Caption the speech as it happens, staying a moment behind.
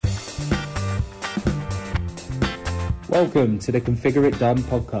Welcome to the Configure It Done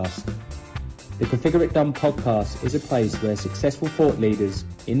podcast. The Configure It Done podcast is a place where successful thought leaders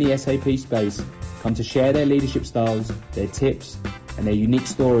in the SAP space come to share their leadership styles, their tips, and their unique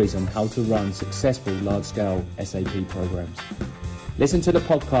stories on how to run successful large-scale SAP programs. Listen to the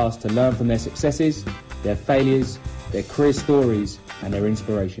podcast to learn from their successes, their failures, their career stories, and their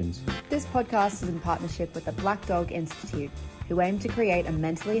inspirations. This podcast is in partnership with the Black Dog Institute, who aim to create a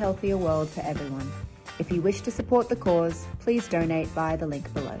mentally healthier world for everyone. If you wish to support the cause, please donate via the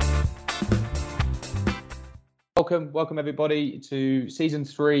link below. Welcome everybody to season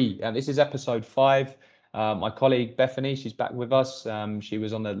 3. This is episode 5. My colleague Bethany, she's back with us. She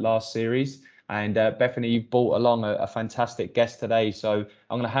was on the last series. And Bethany, you've brought along a fantastic guest today. So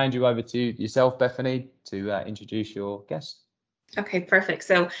I'm going to hand you over to yourself, Bethany, to introduce your guest. Okay, perfect.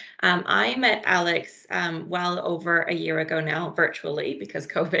 So I met Alex well over a year ago now, virtually because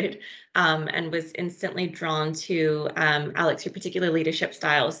COVID, and was instantly drawn to Alex, your particular leadership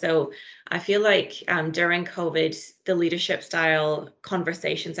style. So I feel like during COVID, the leadership style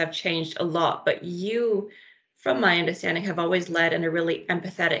conversations have changed a lot, but you, from my understanding, have always led in a really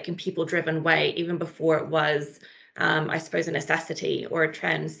empathetic and people-driven way, even before it was I suppose, a necessity or a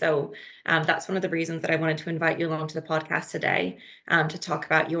trend. So that's one of the reasons that I wanted to invite you along to the podcast today to talk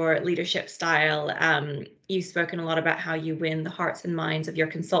about your leadership style. You've spoken a lot about how you win the hearts and minds of your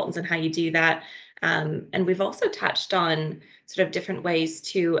consultants and how you do that. And we've also touched on sort of different ways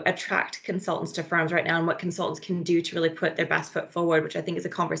to attract consultants to firms right now and what consultants can do to really put their best foot forward, which I think is a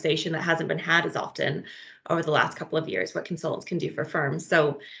conversation that hasn't been had as often over the last couple of years, what consultants can do for firms.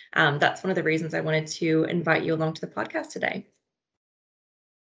 So that's one of the reasons I wanted to invite you along to the podcast today.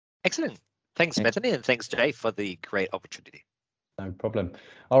 Excellent. Thanks, Bethany, and thanks, Jay, for the great opportunity. No problem.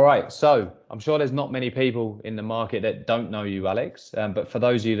 All right. So I'm sure there's not many people in the market that don't know you, Alex. But for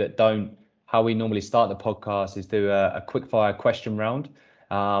those of you that don't, how we normally start the podcast is do a quick fire question round.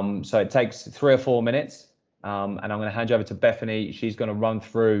 So it takes 3 or 4 minutes. And I'm going to hand you over to Bethany. She's going to run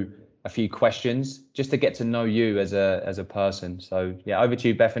through a few questions just to get to know you as a person. So yeah, over to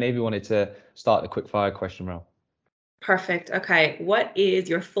you, Bethany, if you wanted to start the quick fire question round. Perfect. Okay. What is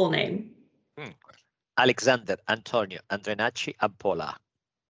your full name? Alexander Antonio Andrenacci Ampola.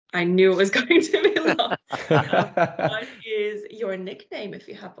 I knew it was going to be long. What is your nickname, if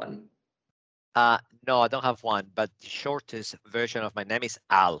you have one? No, I don't have one, but the shortest version of my name is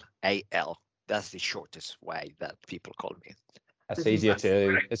Al, A-L. That's the shortest way that people call me. It's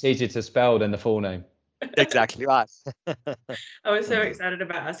easier to spell than the full name. Exactly right. I was so excited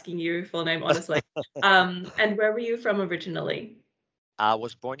about asking you your full name, honestly. And where were you from originally? I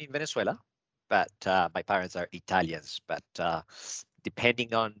was born in Venezuela, but my parents are Italians. But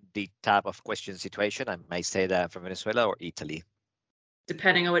depending on the type of question situation, I may say that I'm from Venezuela or Italy.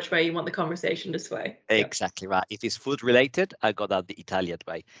 Depending on which way you want the conversation to sway. Exactly right. If it's food related, I go down the Italian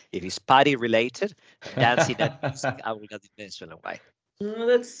way. If it's party related, dancing and music, I will go the Venezuelan way. Oh,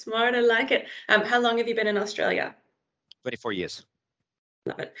 that's smart. I like it. How long have you been in Australia? 24 years.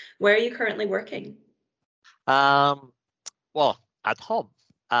 Love it. Where are you currently working? Well, at home.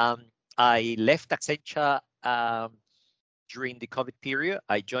 I left Accenture during the COVID period.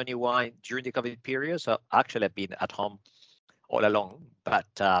 I joined EY during the COVID period. So actually I've been at home all along,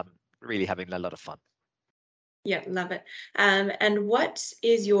 but really having a lot of fun. Yeah, love it. And what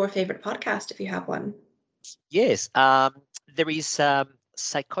is your favorite podcast, if you have one? Yes, there is a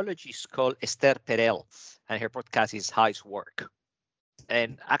psychologist called Esther Perel, and her podcast is How Is Work.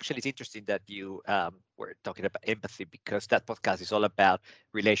 And actually, it's interesting that you were talking about empathy, because that podcast is all about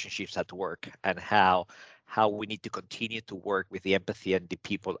relationships at work and how we need to continue to work with the empathy and the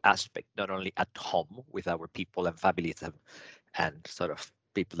people aspect, not only at home with our people and families and sort of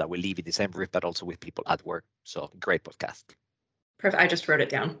people that we live in the same roof, but also with people at work. So great podcast. Perfect. I just wrote it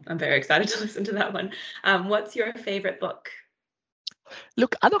down. I'm very excited to listen to that one. What's your favorite book?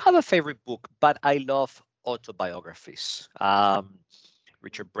 Look, I don't have a favorite book, but I love autobiographies.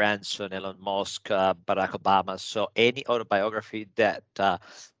 Richard Branson, Elon Musk, Barack Obama. So any autobiography that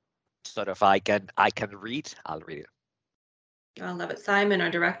sort of I can read, I'll read it. I love it. Simon, our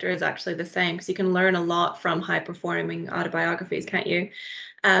director, is actually the same, because you can learn a lot from high-performing autobiographies, can't you?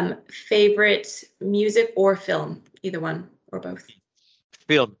 Favorite music or film? Either one or both?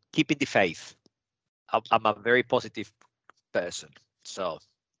 Film, Keeping the Faith. I'm a very positive person, so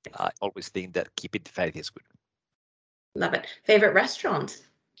I always think that Keeping the Faith is good. Love it. Favorite restaurant?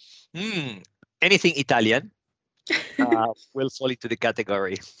 Anything Italian will fall into the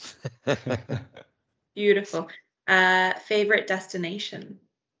category. Beautiful. Favorite destination?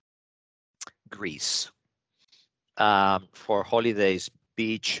 Greece. For holidays,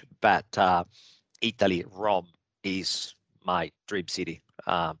 beach, but Italy, Rome, is my dream city.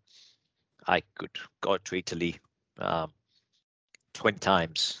 I could go to Italy 20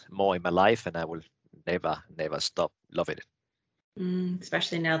 times more in my life, and I will never stop loving it.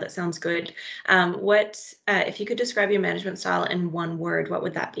 Especially now, that sounds good. If you could describe your management style in one word, what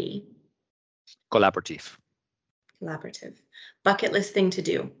would that be? Collaborative. Collaborative. Bucket list thing to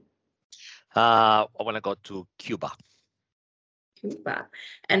do. I want to go to Cuba. Cuba.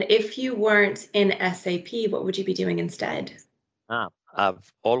 And if you weren't in SAP, what would you be doing instead?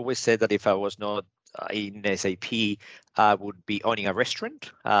 I've always said that if I was not in SAP, I would be owning a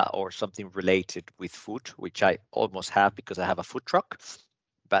restaurant or something related with food, which I almost have because I have a food truck.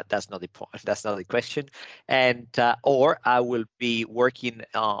 But that's not the point. That's not the question. And or I will be working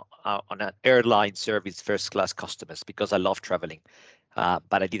on an airline service first class customers because I love traveling,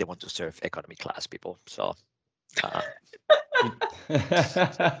 but I didn't want to serve economy class people. So I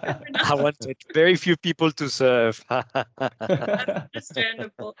wanted very few people to serve. That's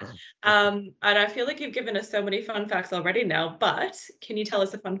understandable. And I feel like you've given us so many fun facts already now, but can you tell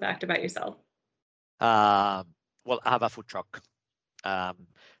us a fun fact about yourself? Well, I have a food truck.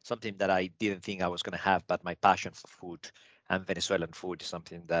 Something that I didn't think I was going to have, but my passion for food and Venezuelan food is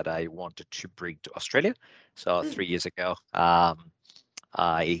something that I wanted to bring to Australia. So 3 years ago,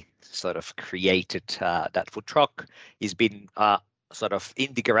 I sort of created that food truck. It's been sort of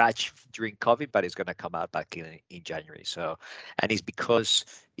in the garage during COVID, but it's going to come out back in January. So, and it's because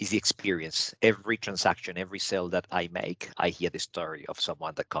it's the experience. Every transaction, every sale that I make, I hear the story of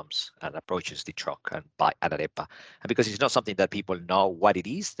someone that comes and approaches the truck and buy an arepa. And because it's not something that people know what it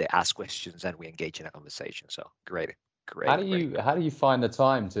is, they ask questions and we engage in a conversation. So great. How do you find the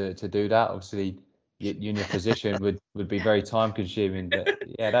time to do that? Obviously, you in your position would be very time consuming, but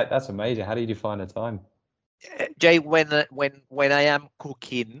yeah, that's amazing. How do you find the time? Jay, when I am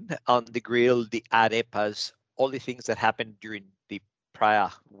cooking on the grill, the arepas, all the things that happened during the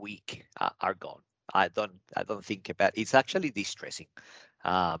prior week are gone. I don't think about it. It's actually distressing.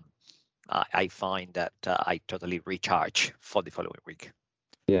 I find that I totally recharge for the following week.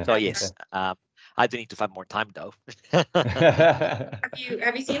 Yeah. So yes, I do need to find more time though.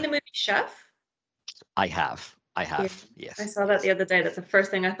 Have you seen the movie Chef? I have. Yeah. Yes. I saw that the other day. That's the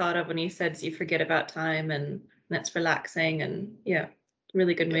first thing I thought of when you said you forget about time and that's relaxing, and yeah,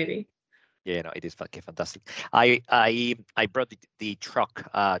 really good movie. Yeah, no, it is fucking fantastic. I brought the truck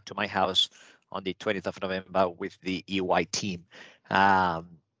to my house on the 20th of November with the EY team.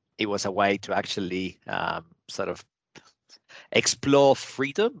 It was a way to actually sort of explore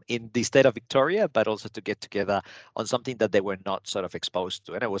freedom in the state of Victoria, but also to get together on something that they were not sort of exposed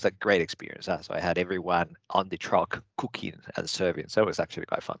to. And it was a great experience. So I had everyone on the truck cooking and serving. So it was actually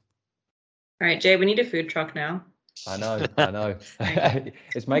quite fun. All right, Jay, we need a food truck now. I know.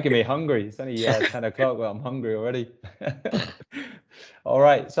 It's making me hungry. It's only 10 o'clock, but I'm hungry already. All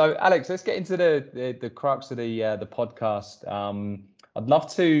right. So Alex, let's get into the crux of the podcast. I'd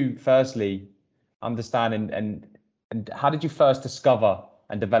love to firstly understand and how did you first discover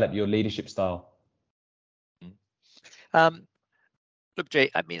and develop your leadership style? Look,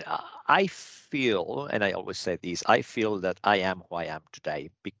 Jay, I mean, I feel, and I always say this, I feel that I am who I am today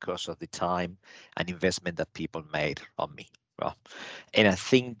because of the time and investment that people made on me. Right? And I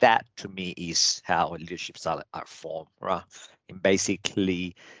think that to me is how leadership style are formed. Right? And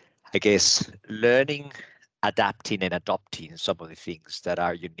basically, I guess, learning, adapting, and adopting some of the things that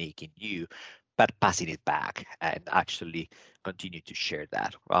are unique in you, but passing it back and actually continue to share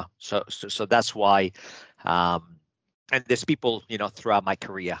that. Right? So that's why. And there's people, throughout my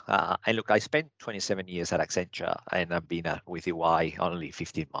career. And look, I spent 27 years at Accenture, and I've been with EY only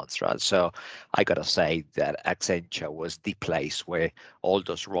 15 months, right? So I got to say that Accenture was the place where all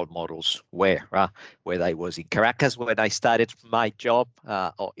those role models were, right? Whether I was in Caracas when I started my job,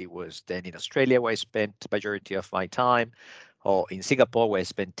 or it was then in Australia where I spent the majority of my time, or in Singapore where I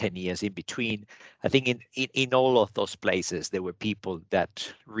spent 10 years in between. I think in all of those places, there were people that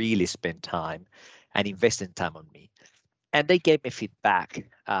really spent time and invested time on me. And they gave me feedback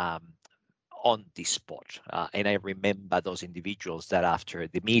on the spot. And I remember those individuals that after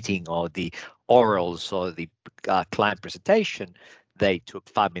the meeting or the orals or the client presentation, they took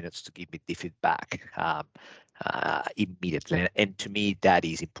 5 minutes to give me the feedback immediately. And to me, that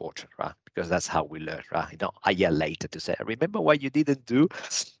is important, right? Because that's how we learn, right? A year later to say, remember what you didn't do?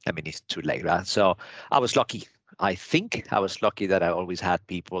 I mean, it's too late, right? So I was lucky. I think I was lucky that I always had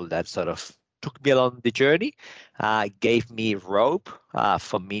people that sort of took me along the journey, gave me rope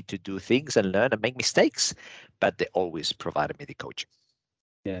for me to do things and learn and make mistakes, but they always provided me the coaching.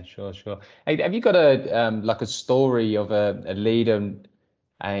 Yeah, sure. Hey, have you got a story of a leader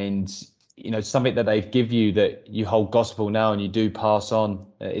and something that they've give you that you hold gospel now and you do pass on?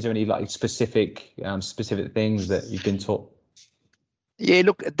 Is there any like specific things that you've been taught? Yeah,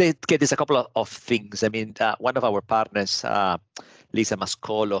 look, there's a couple of things. I mean, one of our partners, Lisa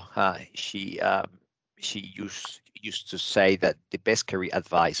Mascolo, she used to say that the best career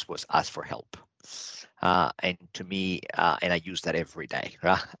advice was ask for help. And to me, and I use that every day.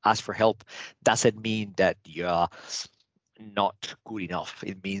 Ask for help doesn't mean that you're not good enough.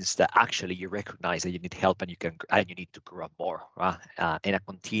 It means that actually you recognize that you need help and you need to grow more. And I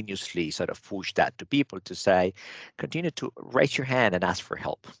continuously sort of push that to people to say, continue to raise your hand and ask for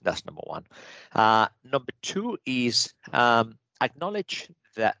help. That's number one. Number two is acknowledge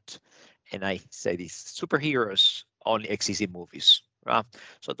that, and I say this, superheroes only exist in movies.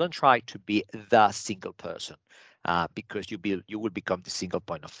 So don't try to be the single person. Because you will become the single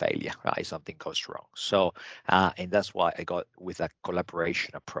point of failure, right? If something goes wrong. So, and that's why I got with a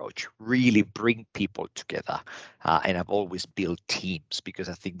collaboration approach, really bring people together. And I've always built teams because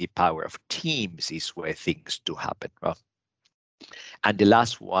I think the power of teams is where things do happen. Right? And the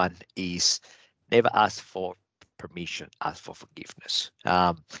last one is never ask for permission, ask for forgiveness.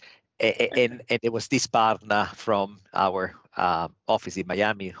 And there was this partner from our office in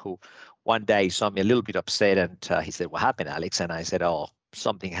Miami who one day saw me a little bit upset, and he said, "What happened, Alex?" And I said, "Oh,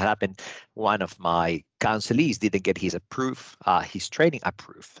 something happened. One of my counselees didn't get his training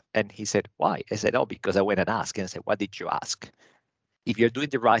approved." And he said, "Why?" I said, "Oh, because I went and asked." And I said, "What did you ask?" If you're doing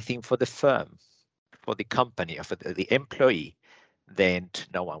the right thing for the firm, for the company, or for the employee, then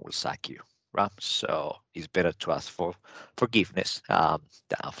no one will sack you. Right? So it's better to ask for forgiveness than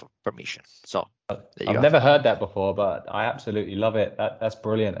for permission. So I've never heard that before, but I absolutely love it. That's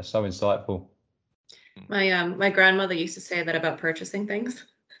brilliant. That's so insightful. My grandmother used to say that about purchasing things,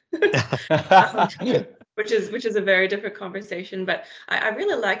 which is a very different conversation. But I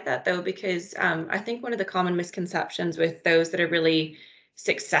really like that though, because I think one of the common misconceptions with those that are really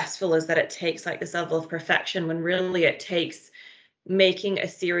successful is that it takes like this level of perfection, when really it takes making a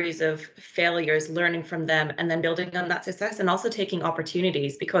series of failures, learning from them, and then building on that success, and also taking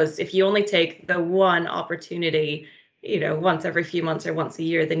opportunities. Because if you only take the one opportunity, once every few months or once a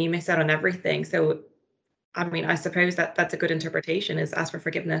year, then you miss out on everything. So, I mean, I suppose that's a good interpretation, is ask for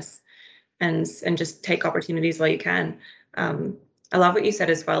forgiveness and just take opportunities while you can. I love what you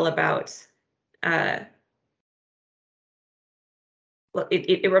said as well about, well,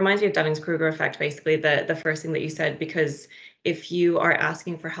 it reminds me of Dunning-Kruger effect, basically, the first thing that you said, because if you are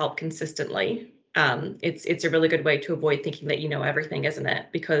asking for help consistently, it's a really good way to avoid thinking that you know everything, isn't it?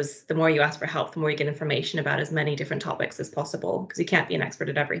 Because the more you ask for help, the more you get information about as many different topics as possible, because you can't be an expert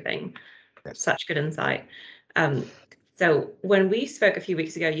at everything. Such good insight. So when we spoke a few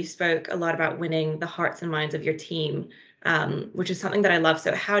weeks ago, you spoke a lot about winning the hearts and minds of your team, which is something that I love.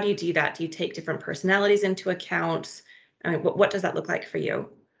 So how do you do that? Do you take different personalities into account? I mean, what does that look like for you?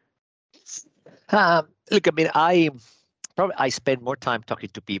 Look, I mean, I spend more time talking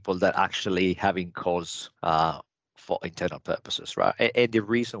to people that actually having calls for internal purposes, right? And the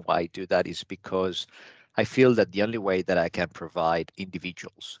reason why I do that is because I feel that the only way that I can provide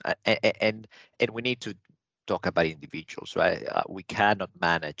individuals, and we need to talk about individuals, right? We cannot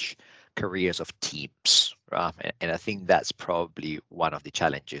manage careers of teams, right? And I think that's probably one of the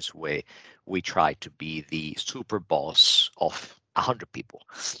challenges where we try to be the super boss of 100 people.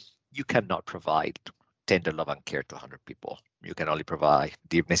 You cannot provide tender love and care to 100 people. You can only provide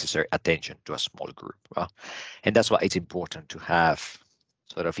the necessary attention to a small group. Right? And that's why it's important to have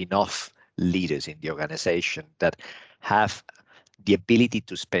sort of enough leaders in the organization that have the ability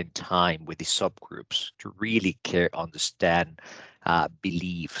to spend time with the subgroups to really care, understand,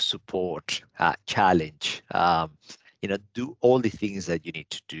 believe, support, challenge, do all the things that you need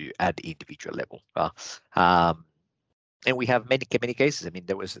to do at the individual level. And we have many cases. I mean,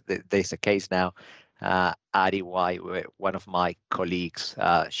 there's a case now at EY where one of my colleagues,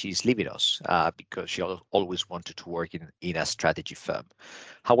 she's leaving us because she always wanted to work in a strategy firm.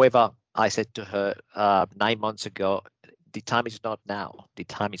 However, I said to her 9 months ago, the time is not now. The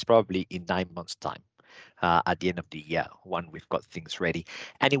time is probably in 9 months' time. At the end of the year, when we've got things ready.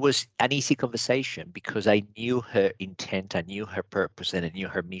 And it was an easy conversation because I knew her intent, I knew her purpose, and I knew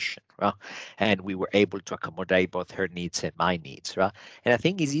her mission, right? And we were able to accommodate both her needs and my needs, right? And I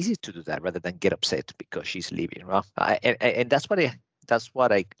think it's easy to do that rather than get upset because she's leaving, right? And that's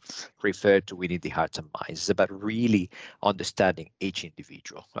what I refer to winning the hearts and minds. It's about really understanding each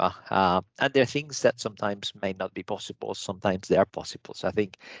individual. And there are things that sometimes may not be possible, sometimes they are possible. So I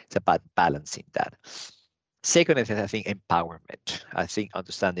think it's about balancing that. Second, I think empowerment. I think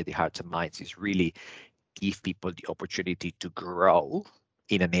understanding the hearts and minds is really give people the opportunity to grow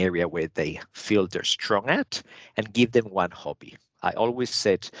in an area where they feel they're strong at, and give them one hobby. I always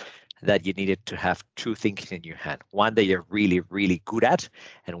said that you needed to have two things in your hand, one that you're really, really good at,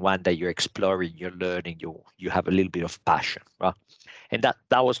 and one that you're exploring, you're learning, you have a little bit of passion, right? And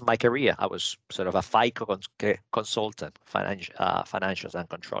that was my career. I was sort of a FICO consultant, financials and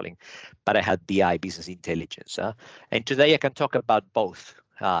controlling, but I had BI, business intelligence. And today I can talk about both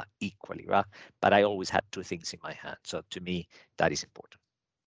equally, right? But I always had two things in my hand. So to me, that is important.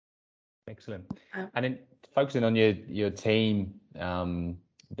 Excellent. And then focusing on your team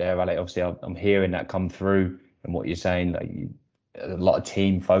there, Alex, obviously I'm hearing that come through and what you're saying, like a lot of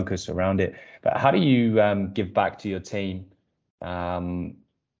team focus around it. But how do you give back to your team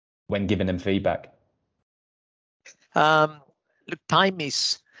when giving them feedback? Look, time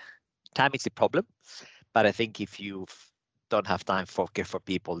is the problem, but I think if you don't have time for care for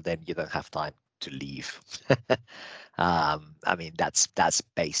people, then you don't have time to leave. I mean, that's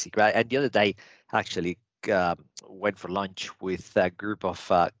basic, right? And the other day, actually, went for lunch with a group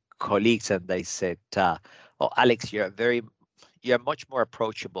of colleagues, and they said, "Oh, Alex, you're much more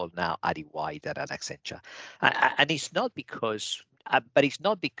approachable now at EY than at Accenture," and it's not because. But it's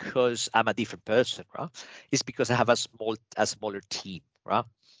not because I'm a different person, right? It's because I have a smaller team, right?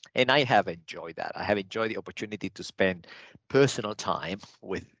 And I have enjoyed that. I have enjoyed the opportunity to spend personal time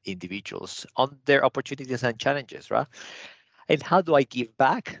with individuals on their opportunities and challenges, right? And how do I give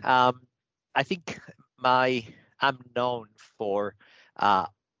back? I think I'm known for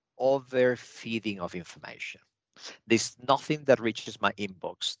overfeeding of information. There's nothing that reaches my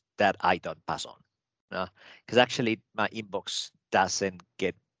inbox that I don't pass on. Because actually my inbox doesn't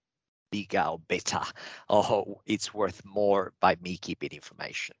get bigger or better, or it's worth more by me keeping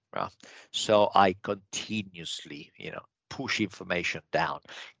information, right? So I continuously, push information down,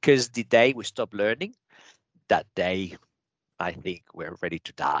 because the day we stop learning, that day I think we're ready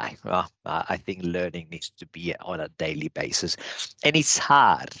to die. I think learning needs to be on a daily basis, and it's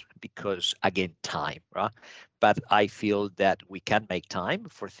hard because, again, time, right? But I feel that we can make time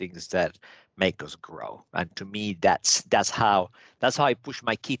for things that make us grow, and to me, that's how I push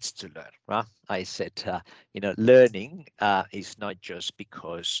my kids to learn. Right? I said, learning is not just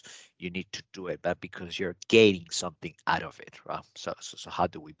because you need to do it, but because you're gaining something out of it. Right? So how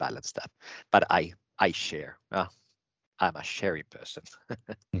do we balance that? But I share. I'm a sharing person.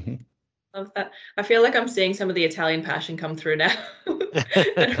 Mm-hmm. Love that. I feel like I'm seeing some of the Italian passion come through now.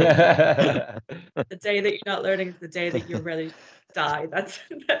 The day that you're not learning is the day that you're ready to die. That's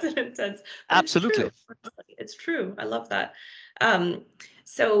an intense. Absolutely. It's true. I love that.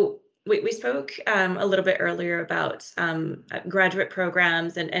 So we spoke a little bit earlier about graduate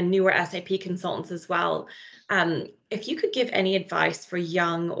programs and newer SAP consultants as well. If you could give any advice for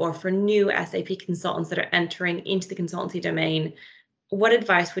young or for new SAP consultants that are entering into the consultancy domain, what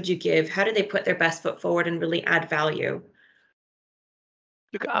advice would you give? How do they put their best foot forward and really add value?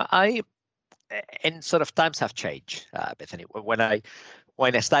 Look, and sort of times have changed, Bethany. When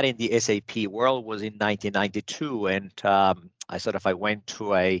I started in the SAP world was in 1992, and I went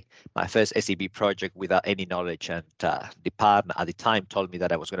to my first SAP project without any knowledge, and the partner at the time told me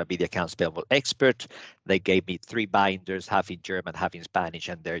that I was going to be the accounts payable expert. They gave me 3 binders, half in German, half in Spanish,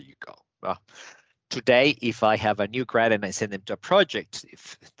 and there you go. Well, today, if I have a new grad and I send them to a project,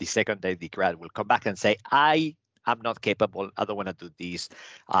 if the second day the grad will come back and say, I'm not capable, I don't want to do this,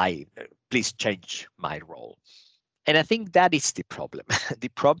 please change my role. And I think that is the problem. The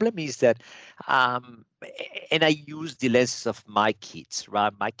problem is that, and I use the lenses of my kids,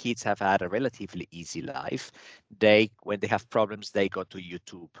 right? My kids have had a relatively easy life. When they have problems, they go to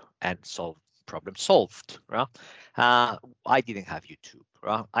YouTube and solve problem solved, right? I didn't have YouTube,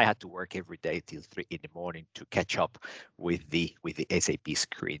 right? I had to work every day till 3 a.m. to catch up with the SAP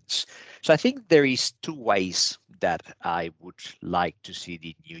screens. So I think there is 2 ways that I would like to see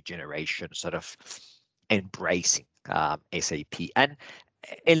the new generation sort of embracing SAP. And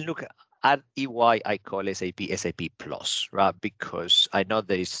look, at EY, I call SAP Plus, right? Because I know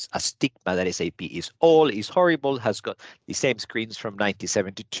there is a stigma that SAP is horrible, has got the same screens from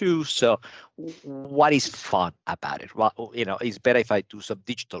 1972. So what is fun about it? Well, it's better if I do some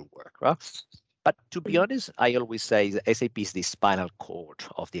digital work, right? But to be honest, I always say that SAP is the spinal cord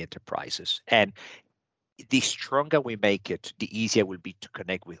of the enterprises. And the stronger we make it, the easier it will be to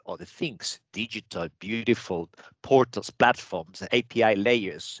connect with other things, digital, beautiful portals, platforms, API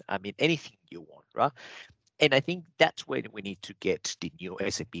layers. I mean, anything you want, right? And I think that's when we need to get the new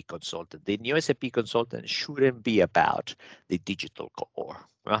SAP consultant. The new SAP consultant shouldn't be about the digital core,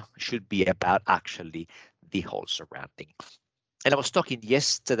 right? It should be about actually the whole surrounding. And I was talking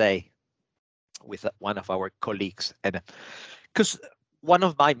yesterday with one of our colleagues, and because one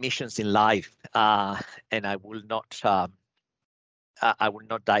of my missions in life, and I will not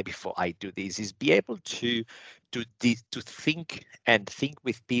die before I do this, is be able to think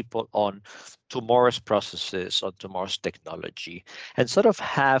with people on tomorrow's processes, on tomorrow's technology, and sort of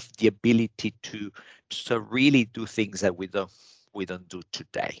have the ability to really do things that we don't do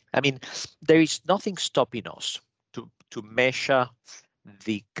today. I mean, there is nothing stopping us to measure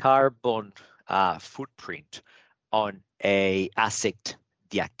the carbon footprint on a asset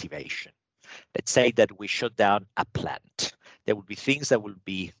deactivation. Let's say that we shut down a plant. There will be things that will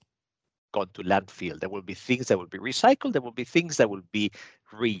be gone to landfill. There will be things that will be recycled. There will be things that will be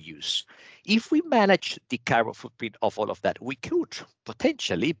reused. If we manage the carbon footprint of all of that, we could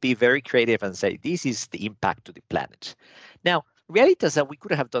potentially be very creative and say, this is the impact to the planet. Now, reality is that we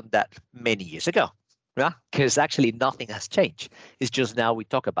could have done that many years ago. Right? Because actually nothing has changed. It's just now we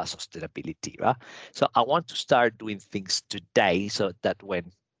talk about sustainability. Right? So I want to start doing things today so that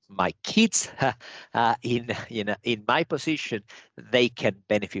when my kids in my position, they can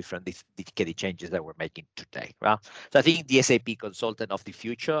benefit from the changes that we're making today. Right? So I think the SAP consultant of the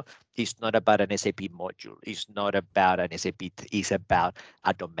future is not about an SAP module. It's not about an SAP. It's about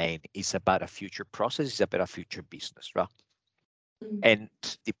a domain. It's about a future process. It's about a future business. Right? And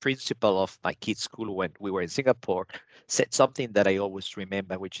the principal of my kids' school when we were in Singapore said something that I always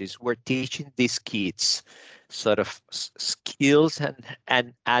remember, which is we're teaching these kids sort of skills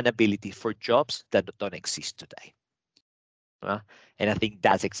and ability for jobs that don't exist today. And I think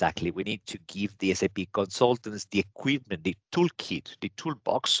that's exactly, we need to give the SAP consultants the equipment, the toolkit, the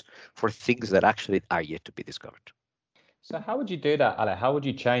toolbox for things that actually are yet to be discovered. So how would you do that, Ale? How would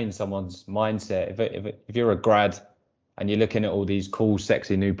you change someone's mindset if you're a grad and you're looking at all these cool,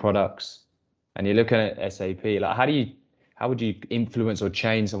 sexy new products and you're looking at SAP? Like, how would you influence or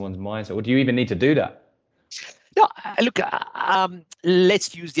change someone's mindset? Or do you even need to do that? No, look,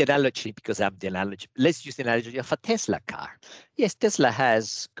 let's use the analogy because I'm the analogy. Let's use the analogy of a Tesla car. Yes, Tesla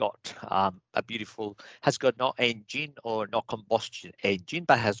has got has got no engine or no combustion engine,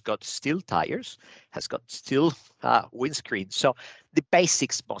 but has got steel tires, has got steel windscreen. So the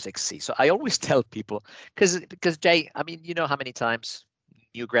basics must exist. So I always tell people, because Jay, I mean, you know how many times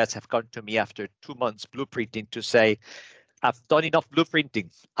new grads have come to me after 2 months blueprinting to say, I've done enough blueprinting.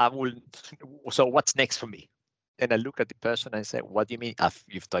 So what's next for me? And I look at the person and I say, what do you mean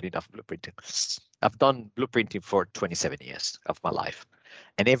you've done enough blueprinting? I've done blueprinting for 27 years of my life.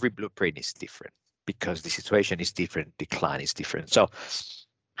 And every blueprint is different because the situation is different, the client is different. So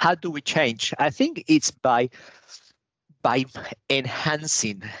how do we change? I think it's by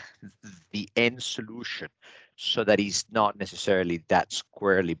enhancing the end solution so that it's not necessarily that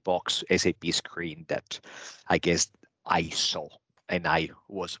squarely box SAP screen that I guess I saw. And I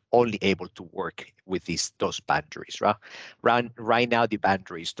was only able to work with those boundaries. Right now, the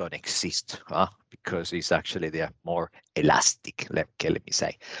boundaries don't exist because it's actually they're more elastic, let me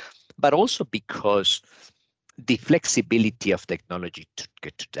say. But also because the flexibility of technology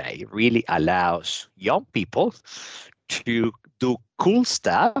today really allows young people to do cool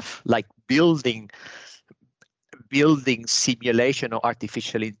stuff like building simulation or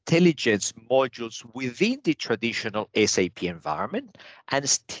artificial intelligence modules within the traditional SAP environment and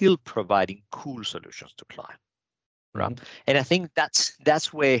still providing cool solutions to clients. Right? Mm-hmm. And I think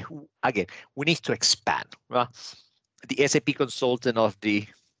that's where, again, we need to expand. Right? The SAP consultant of the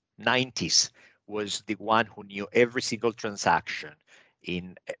 90s was the one who knew every single transaction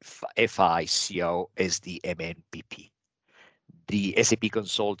in FI, CO, SD, MNPP. The SAP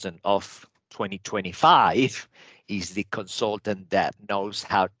consultant of 2025 is the consultant that knows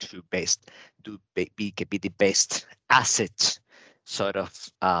how to be the best asset sort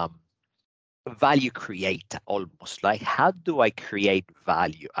of value creator, almost like how do I create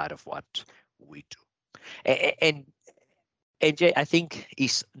value out of what we do? And Jay, I think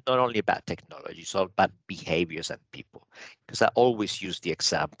it's not only about technology, it's all about behaviors and people. Because I always use the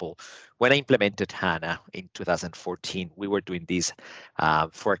example. When I implemented HANA in 2014, we were doing this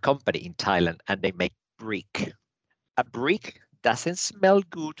for a company in Thailand, and they make brick. A brick doesn't smell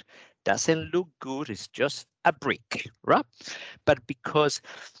good, doesn't look good, it's just a brick, right? But because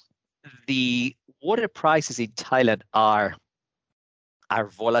the water prices in Thailand are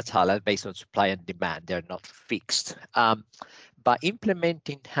volatile and based on supply and demand, they're not fixed. By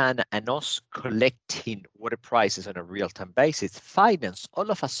implementing HANA and us collecting water prices on a real-time basis, finance all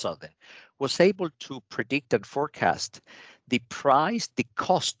of a sudden was able to predict and forecast the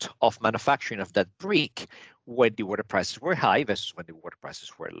cost of manufacturing of that brick when the water prices were high versus when the water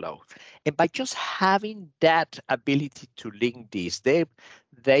prices were low. And by just having that ability to link these, they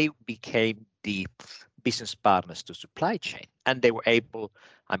became the business partners to supply chain, and they were able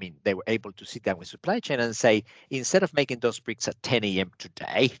to sit down with supply chain and say, instead of making those bricks at 10 a.m.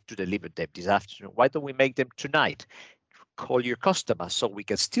 today to deliver them this afternoon, why don't we make them tonight? Call your customer so we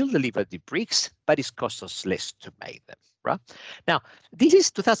can still deliver the bricks, but it costs us less to make them, right? Now, this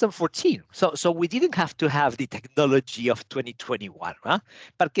is 2014, so we didn't have to have the technology of 2021, right?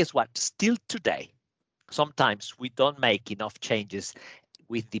 But guess what? Still today, sometimes we don't make enough changes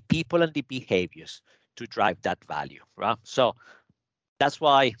with the people and the behaviors to drive that value, right? So that's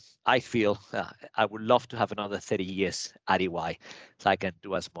why I feel I would love to have another 30 years at EY so I can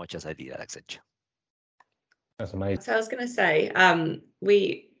do as much as I did at Accenture. That's amazing. So I was going to say,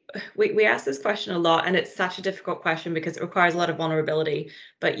 we ask this question a lot, and it's such a difficult question because it requires a lot of vulnerability.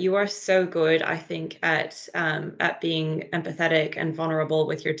 But you are so good, I think, at being empathetic and vulnerable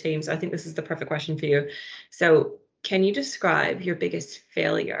with your team. So I think this is the perfect question for you. So can you describe your biggest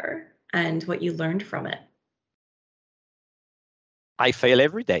failure and what you learned from it? I fail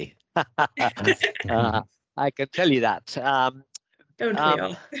every day. I can tell you that. Don't we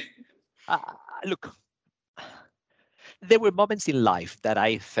all? Look, there were moments in life that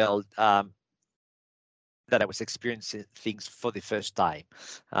I felt that I was experiencing things for the first time.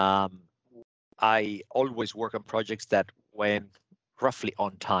 I always work on projects that went roughly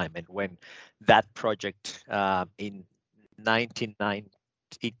on time, and when that project in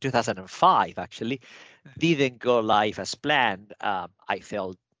 2005 actually didn't go live as planned, I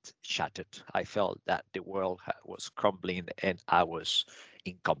felt shattered. I felt that the world was crumbling and I was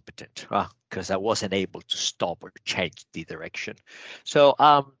incompetent because I wasn't able to stop or change the direction. So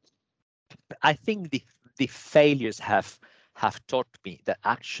I think the failures have taught me that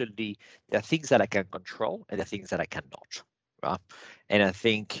actually there are things that I can control and there are things that I cannot. Right? And I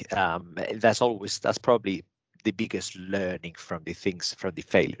think that's probably the biggest learning from the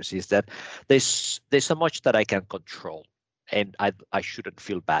failures is that there's so much that I can control, and I shouldn't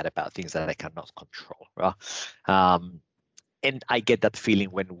feel bad about things that I cannot control. Right? And I get that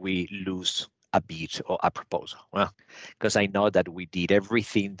feeling when we lose a bid or a proposal, because I know that we did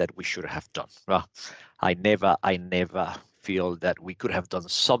everything that we should have done. I never feel that we could have done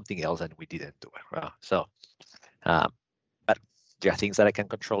something else and we didn't do it. So, but there are things that I can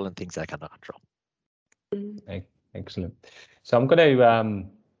control and things that I cannot control. Excellent. So I'm going to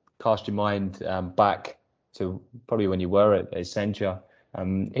cast your mind back to probably when you were at Accenture.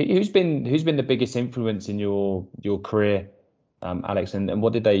 Who's been the biggest influence in your career, Alex, and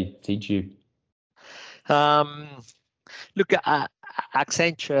what did they teach you? Look,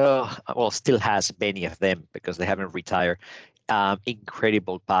 Accenture, still has many of them because they haven't retired.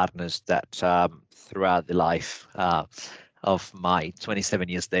 Incredible partners that throughout the life of my 27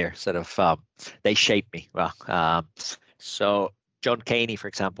 years there, sort of, they shaped me. So John Caney, for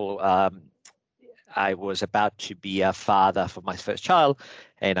example, I was about to be a father for my first child,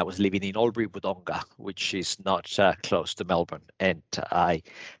 and I was living in Albury, Wodonga, which is not close to Melbourne. And I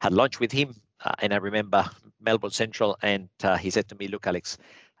had lunch with him, and I remember Melbourne Central, and he said to me, "Look, Alex,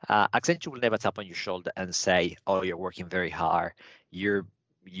 Accenture will never tap on your shoulder and say, 'Oh, you're working very hard. You're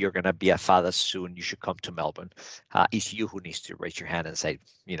going to be a father soon. You should come to Melbourne.' It's you who needs to raise your hand and say,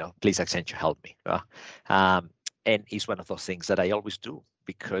 please, Accenture, help me." And it's one of those things that I always do.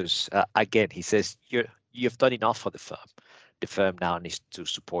 Because again, he says, you've done enough for the firm. The firm now needs to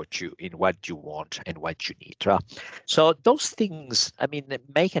support you in what you want and what you need. So those things,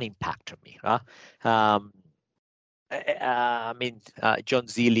 make an impact on me. John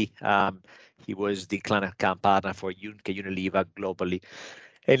Zealy, he was the client account partner for Unilever globally.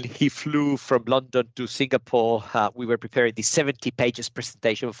 And he flew from London to Singapore. We were preparing the 70 pages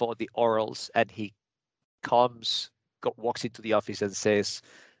presentation for the orals, and he walks into the office and says,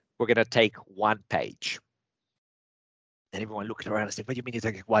 "We're going to take one page." And everyone looked around and said, "What do you mean you're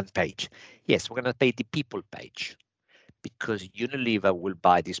taking one page?" "Yes, we're going to take the people page, because Unilever will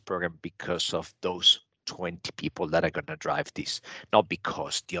buy this program because of those 20 people that are going to drive this, not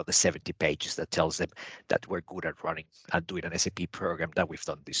because the other 70 pages that tells them that we're good at running and doing an SAP program, that we've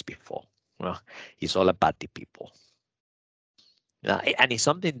done this before." It's all about the people. And it's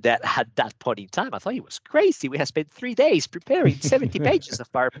something that at that point in time, I thought it was crazy. We had spent 3 days preparing 70 pages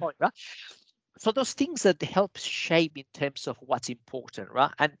of PowerPoint, right? So those things that help shape in terms of what's important,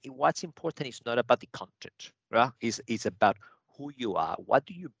 right? And what's important is not about the content, right? It's about who you are. What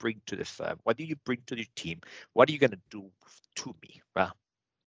do you bring to the firm? What do you bring to the team? What are you going to do to me, right?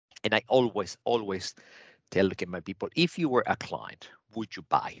 And I always tell my people, if you were a client, would you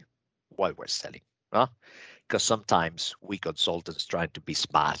buy what we're selling, right? Because sometimes we consultants trying to be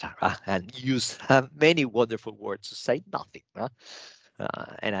smarter and use many wonderful words to say nothing.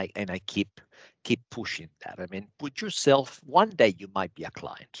 And I keep keep pushing that. I mean, put yourself, one day you might be a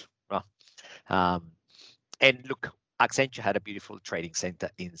client. Right? And look, Accenture had a beautiful training center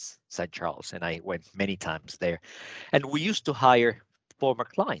in St. Charles, and I went many times there. And we used to hire former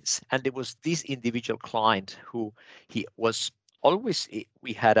clients, and there was this individual client who he was always,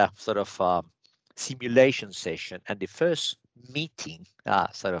 we had a sort of simulation session, and the first meeting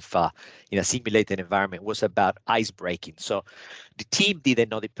in a simulated environment was about ice breaking. So the team didn't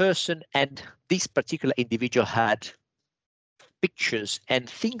know the person, and this particular individual had pictures and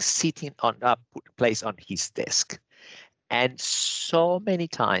things sitting on a place on his desk. And so many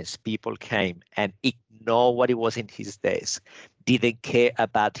times people came and ignored what it was in his desk, didn't care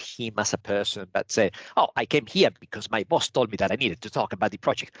about him as a person, but said, oh, I came here because my boss told me that I needed to talk about the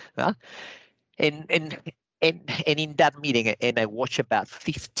project. And in that meeting, and I watched about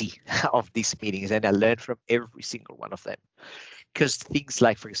 50 of these meetings, and I learned from every single one of them. Because things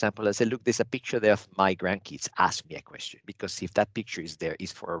like, for example, I said, look, there's a picture there of my grandkids. Ask me a question, because if that picture is there,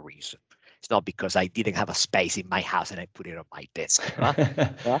 it's for a reason. It's not because I didn't have a space in my house and I put it on my desk.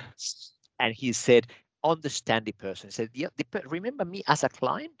 And he said, understand the person. He said, yeah, remember me as a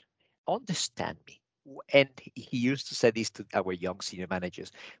client? Understand me. And he used to say this to our young senior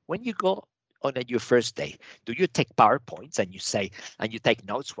managers. When you go on your first day, do you take PowerPoints and you say, and you take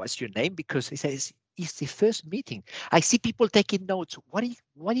notes, what's your name? Because he says, it's the first meeting. I see people taking notes. What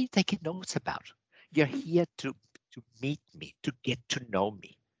are you taking notes about? You're here to meet me, to get to know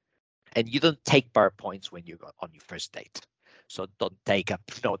me. And you don't take PowerPoints when you go on your first date. So don't take a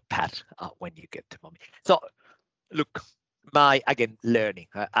notepad when you get to know me. So look, again, learning.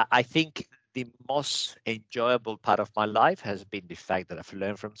 I think the most enjoyable part of my life has been the fact that I've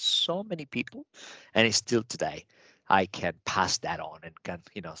learned from so many people, and it's still today I can pass that on and can,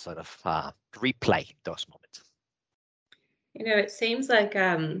 sort of replay those moments. It seems like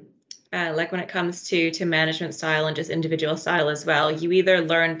when it comes to management style and just individual style as well, you either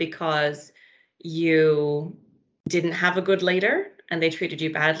learn because you didn't have a good leader and they treated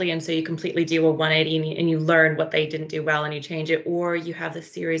you badly, and so you completely do a 180 and you learn what they didn't do well and you change it, or you have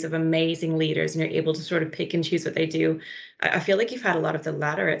this series of amazing leaders and you're able to sort of pick and choose what they do. I feel like you've had a lot of the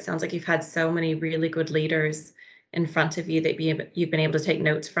latter. It sounds like you've had so many really good leaders in front of you that you've been able to take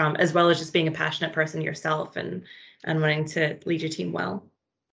notes from, as well as just being a passionate person yourself and wanting to lead your team well.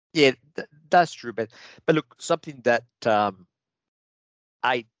 Yeah, that's true. But look, something that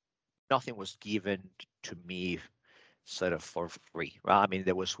nothing was given to me sort of for free, right? I mean,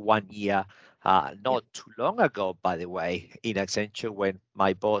 there was 1 year, not too long ago, by the way, in Accenture, when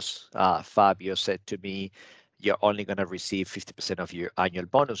my boss, Fabio, said to me, you're only going to receive 50% of your annual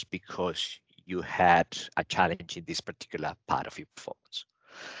bonus because you had a challenge in this particular part of your performance.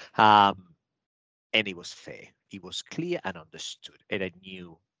 And it was fair. It was clear and understood. And I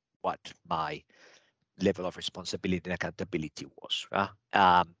knew what my level of responsibility and accountability was.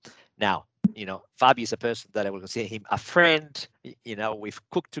 Now, Fabio is a person that I will consider him a friend. We've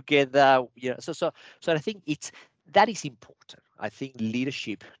cooked together. So I think that is important. I think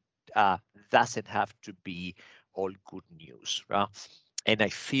leadership doesn't have to be all good news, right? And I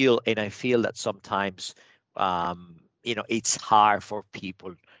feel that sometimes it's hard for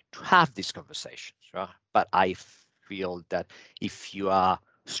people to have these conversations, right? But I feel that if you are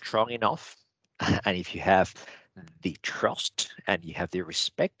strong enough and if you have the trust and you have the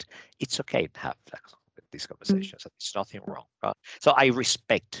respect, it's okay to have these conversations. It's nothing wrong, right? So I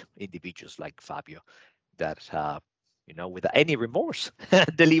respect individuals like Fabio that without any remorse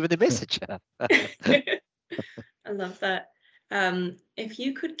deliver the message. I love that. If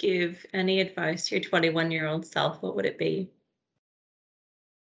you could give any advice to your 21-year-old self, what would it be?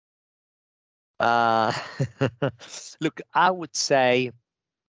 Look, I would say,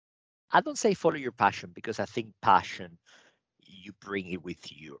 I don't say follow your passion, because I think passion, you bring it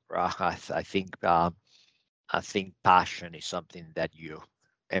with you, right? I think passion is something that you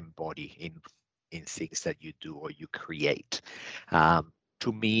embody in things that you do or you create.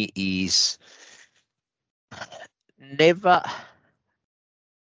 To me, is never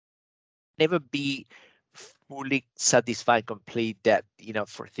be fully satisfied, complete, that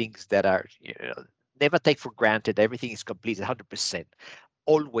for things that are never take for granted everything is complete 100%.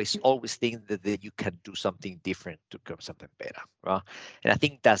 Always think that you can do something different to become something better, right? And I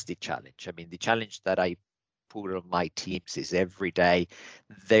think that's the challenge. I mean, the challenge that I put on my teams is every day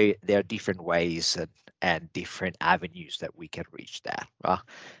there are different ways and different avenues that we can reach that,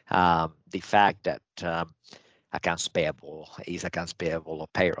 right? The fact that accounts payable is accounts payable or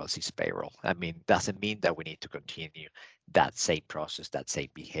payrolls is payroll. I mean, doesn't mean that we need to continue that same process, that same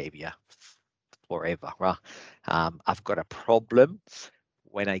behavior forever, right? I've got a problem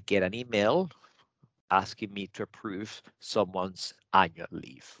when I get an email asking me to approve someone's annual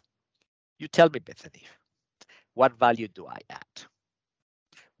leave. You tell me, Bethany, what value do I add?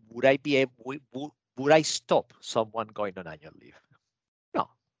 Would I be able? Would I stop someone going on annual leave? No.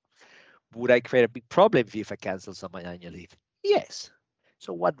 Would I create a big problem if I cancel someone annual leave? Yes.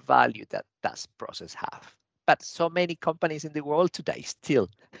 So what value does process have? But so many companies in the world today still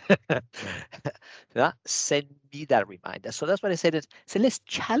send me that reminder. So that's what I said. So let's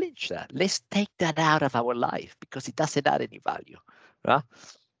challenge that. Let's take that out of our life because it doesn't add any value. Right?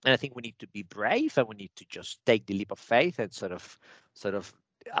 And I think we need to be brave and we need to just take the leap of faith and sort of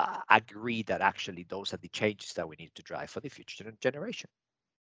agree that actually those are the changes that we need to drive for the future generation.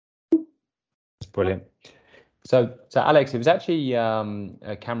 That's brilliant. So Alex, it was actually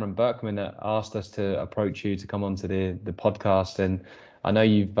Cameron Berkman that asked us to approach you to come onto the podcast, and I know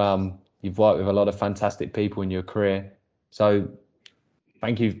you've worked with a lot of fantastic people in your career. So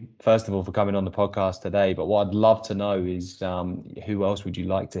thank you first of all for coming on the podcast today. But what I'd love to know is who else would you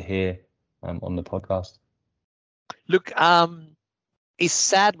like to hear on the podcast? Look, it's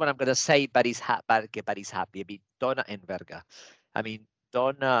sad what I'm going to say, but he's happy. I mean, Donna Enverga. I mean,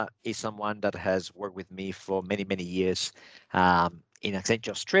 Donna is someone that has worked with me for many, many years in Accenture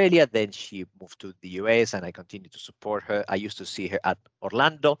Australia. Then she moved to the US and I continue to support her. I used to see her at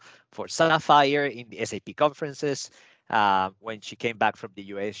Orlando for Sapphire in the SAP conferences. When she came back from the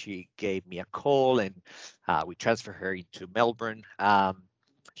US, she gave me a call and we transferred her into Melbourne.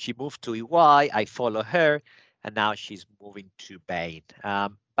 She moved to EY. I follow her. And now she's moving to Bain.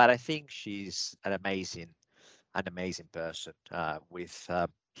 But I think she's an amazing person with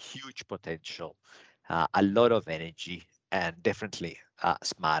huge potential, a lot of energy, and definitely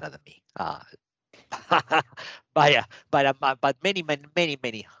smarter than me. But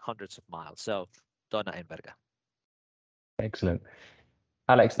many hundreds of miles. So Donna Enverga. Excellent.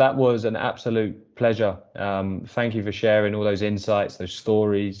 Alex, that was an absolute pleasure. Thank you for sharing all those insights, those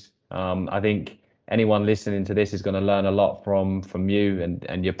stories. I think anyone listening to this is going to learn a lot from you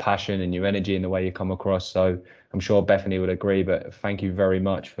and your passion and your energy and the way you come across. So I'm sure Bethany would agree, but thank you very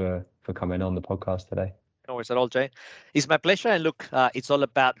much for coming on the podcast today. No worries at all, Jay. It's my pleasure. And look, it's all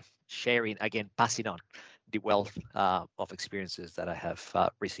about sharing, again, passing on the wealth of experiences that I have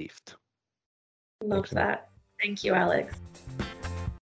received. Love that. Thank you, Alex.